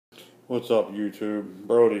What's up, YouTube?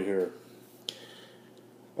 Brody here.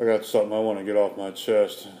 I got something I want to get off my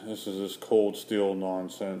chest. This is this cold steel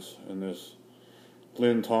nonsense and this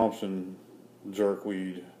Lynn Thompson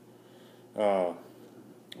jerkweed. What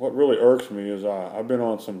really irks me is I've been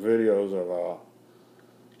on some videos of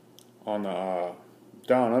on the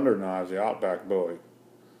Down Under knives, the Outback Bowie,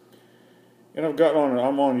 and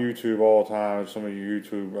I'm on YouTube all the time. Some of you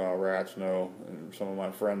YouTube rats know, and some of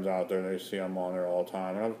my friends out there, they see I'm on there all the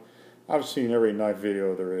time. And I've seen every knife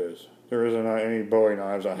video there is. There isn't any Bowie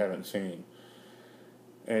knives I haven't seen.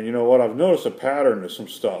 And you know what? I've noticed a pattern to some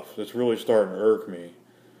stuff that's really starting to irk me.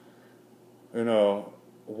 You know,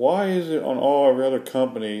 why is it on every other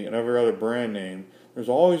company and every other brand name, there's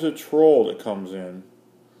always a troll that comes in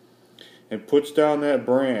and puts down that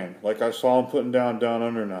brand, like I saw him putting down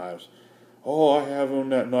Under knives. Oh, I have on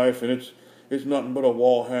that knife, and it's nothing but a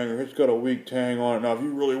wall hanger. It's got a weak tang on it. Now, if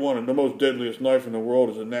you really want it, the most deadliest knife in the world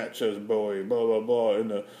is a Natchez Bowie, blah, blah, blah,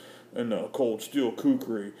 and the cold steel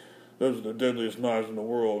kukri. Those are the deadliest knives in the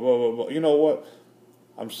world, blah, blah, blah. You know what?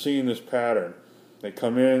 I'm seeing this pattern. They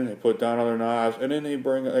come in, they put down other knives, and then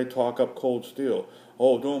they talk up cold steel.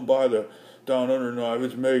 Oh, don't buy the Down Under knife.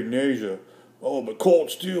 It's made in Asia. Oh, but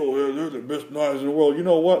cold steel, they're the best knives in the world. You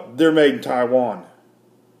know what? They're made in Taiwan.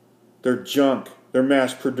 They're junk. They're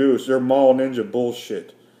mass-produced. They're Mall Ninja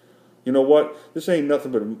bullshit. You know what? This ain't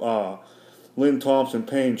nothing but Lynn Thompson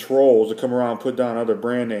paying trolls to come around and put down other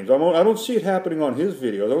brand names. I don't see it happening on his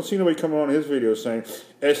videos. I don't see nobody coming on his videos saying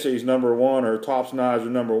Essay's #1 or Tops Knives are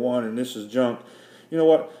 #1 and this is junk. You know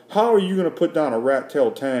what? How are you going to put down a rat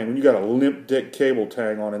tail tang when you got a limp dick cable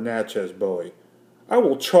tang on a Natchez Bowie? I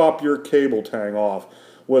will chop your cable tang off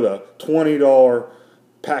with a $20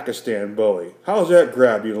 Pakistan Bowie. How's that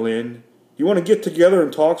grab you, Lynn? You want to get together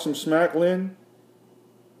and talk some smack, Lynn?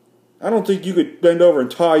 I don't think you could bend over and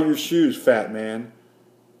tie your shoes, fat man.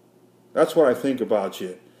 That's what I think about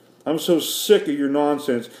you. I'm so sick of your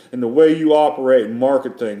nonsense and the way you operate and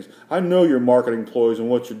market things. I know your marketing ploys and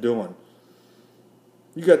what you're doing.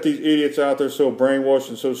 You got these idiots out there so brainwashed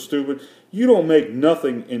and so stupid. You don't make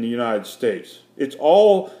nothing in the United States. It's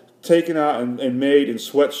all taken out and made in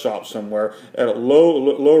sweatshops somewhere at a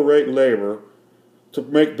low rate labor to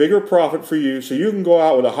make bigger profit for you so you can go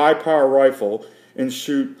out with a high power rifle and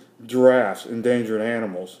shoot giraffes, endangered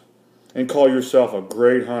animals, and call yourself a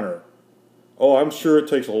great hunter. Oh, I'm sure it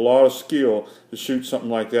takes a lot of skill to shoot something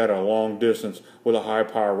like that at a long distance with a high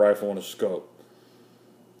power rifle and a scope.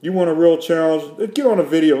 You want a real challenge? Get on a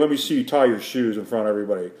video. Let me see you tie your shoes in front of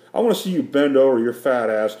everybody. I want to see you bend over your fat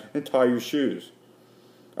ass and tie your shoes.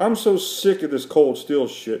 I'm so sick of this cold steel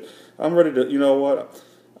shit. I'm ready to, you know what,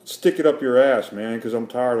 stick it up your ass, man, because I'm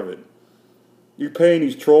tired of it. You're paying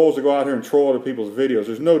these trolls to go out here and troll other people's videos.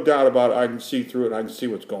 There's no doubt about it. I can see through it. I can see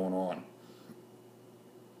what's going on.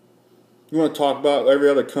 You want to talk about every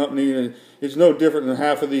other company, and it's no different than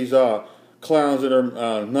half of these clowns that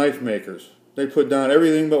are knife makers. They put down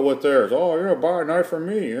everything but what theirs. Oh, you're going to buy a knife from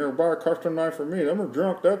me. You're going to buy a custom knife from me. Them are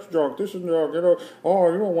junk. That's junk. This is junk. You know,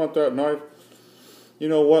 oh, you don't want that knife. You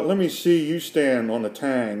know what? Let me see you stand on the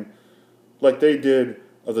tang like they did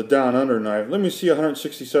of the Down Under knife. Let me see a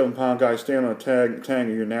 167-pound guy stand on a tang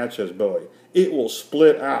of your Natchez Bowie. It will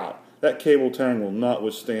split out. That cable tang will not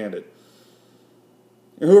withstand it.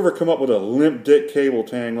 And whoever come up with a limp dick cable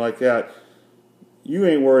tang like that, you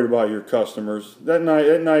ain't worried about your customers. That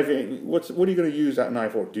knife ain't, what are you going to use that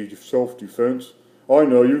knife for? Self-defense? I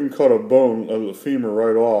know, you can cut a bone of the femur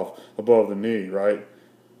right off above the knee, right?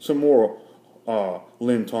 Some more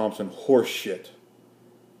Lynn Thompson horse shit.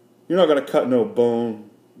 You're not going to cut no bone,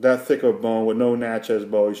 that thick of a bone with no Natchez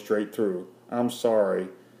Bowie straight through. I'm sorry.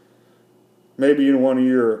 Maybe in one of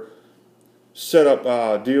your set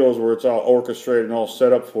up deals where it's all orchestrated and all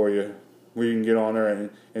set up for you, where you can get on there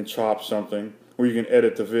and chop something, where you can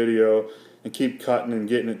edit the video and keep cutting and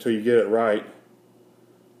getting it till you get it right.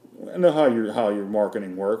 I know how your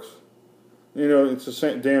marketing works. You know, it's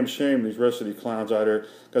a damn shame these rest of these clowns out here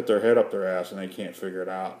got their head up their ass and they can't figure it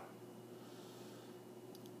out.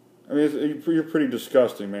 I mean, you're pretty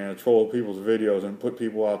disgusting, man, to troll people's videos and put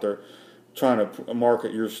people out there trying to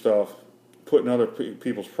market your stuff, putting other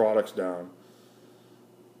people's products down.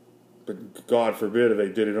 But God forbid if they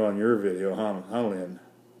did it on your video, huh, Lynn?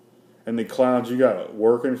 And the clowns you got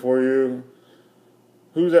working for you.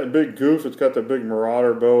 Who's that big goof that's got the big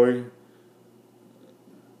Marauder Bowie?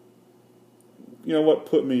 You know what?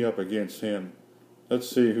 Put me up against him. Let's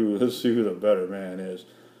see who the better man is.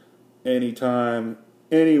 Anytime,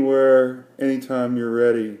 anywhere, anytime you're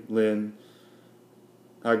ready, Lynn.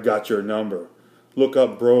 I got your number. Look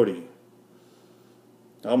up Brody.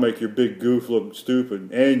 I'll make your big goof look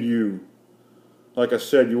stupid, and you. Like I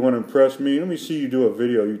said, you want to impress me? Let me see you do a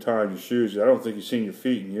video you tying your shoes. I don't think you've seen your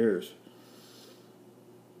feet in years.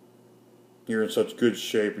 You're in such good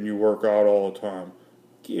shape and you work out all the time.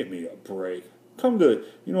 Give me a break. Come to,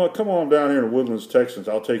 you know what, come on down here to Woodlands, Texas.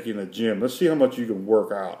 I'll take you in the gym. Let's see how much you can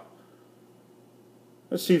work out.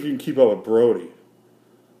 Let's see if you can keep up with Brody.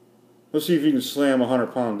 Let's see if you can slam a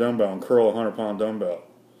 100-pound dumbbell and curl a 100-pound dumbbell.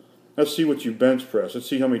 Let's see what you bench press. Let's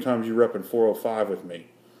see how many times you rep in 405 with me.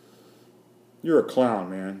 You're a clown,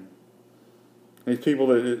 man. These people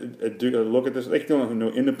that look at this, they don't have no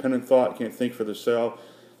independent thought, can't think for themselves.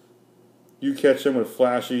 You catch them with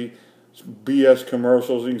flashy BS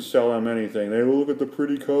commercials, you can sell them anything. They look at the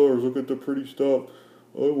pretty colors, look at the pretty stuff.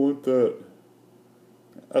 I want that.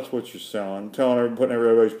 That's what you're selling. Putting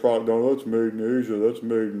everybody's product on, that's made in Asia, that's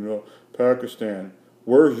made in Pakistan.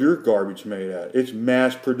 Where's your garbage made at? It's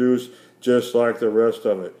mass produced just like the rest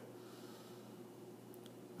of it.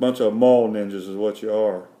 Bunch of mall ninjas is what you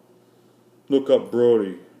are. Look up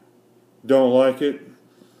Brody. Don't like it?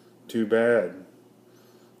 Too bad.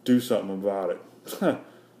 Do something about it.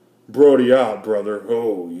 Brody out, brother.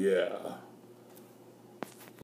 Oh, yeah.